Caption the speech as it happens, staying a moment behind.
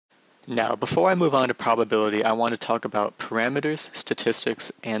Now, before I move on to probability, I want to talk about parameters, statistics,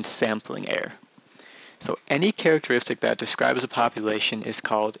 and sampling error. So any characteristic that describes a population is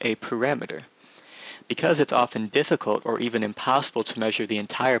called a parameter. Because it's often difficult or even impossible to measure the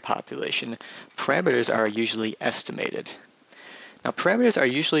entire population, parameters are usually estimated. Now, parameters are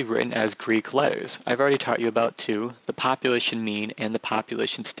usually written as Greek letters. I've already taught you about two, the population mean and the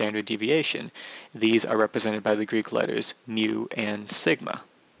population standard deviation. These are represented by the Greek letters mu and sigma.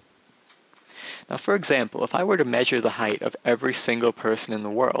 Now, for example, if I were to measure the height of every single person in the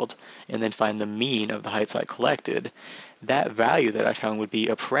world and then find the mean of the heights I collected, that value that I found would be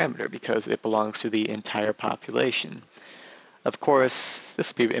a parameter because it belongs to the entire population. Of course,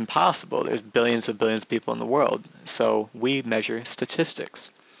 this would be impossible. There's billions of people in the world, so we measure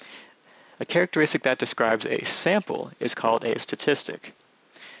statistics. A characteristic that describes a sample is called a statistic.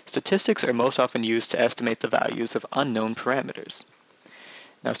 Statistics are most often used to estimate the values of unknown parameters.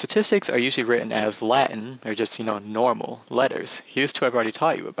 Now, statistics are usually written as Latin, or just, normal letters. Here's two I've already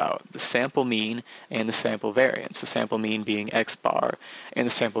taught you about, the sample mean and the sample variance, the sample mean being x bar and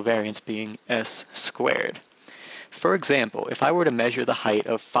the sample variance being s squared. For example, if I were to measure the height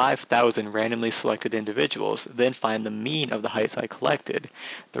of 5,000 randomly selected individuals, then find the mean of the heights I collected,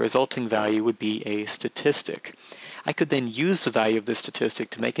 the resulting value would be a statistic. I could then use the value of this statistic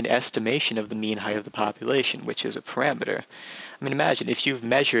to make an estimation of the mean height of the population, which is a parameter. I mean, imagine if you've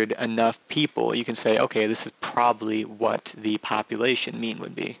measured enough people, you can say, okay, this is probably what the population mean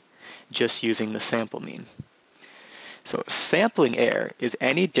would be, just using the sample mean. So sampling error is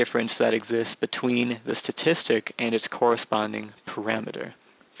any difference that exists between the statistic and its corresponding parameter.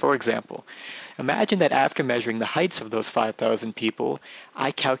 For example, imagine that after measuring the heights of those 5,000 people,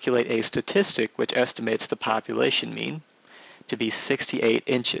 I calculate a statistic which estimates the population mean to be 68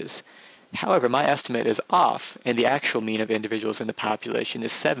 inches. However, my estimate is off, and the actual mean of individuals in the population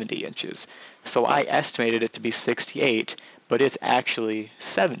is 70 inches. So I estimated it to be 68, but it's actually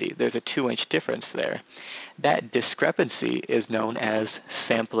 70. There's a 2-inch difference there. That discrepancy is known as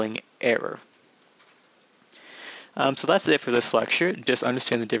sampling error. So that's it for this lecture. Just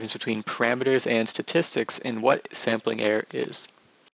understand the difference between parameters and statistics and what sampling error is.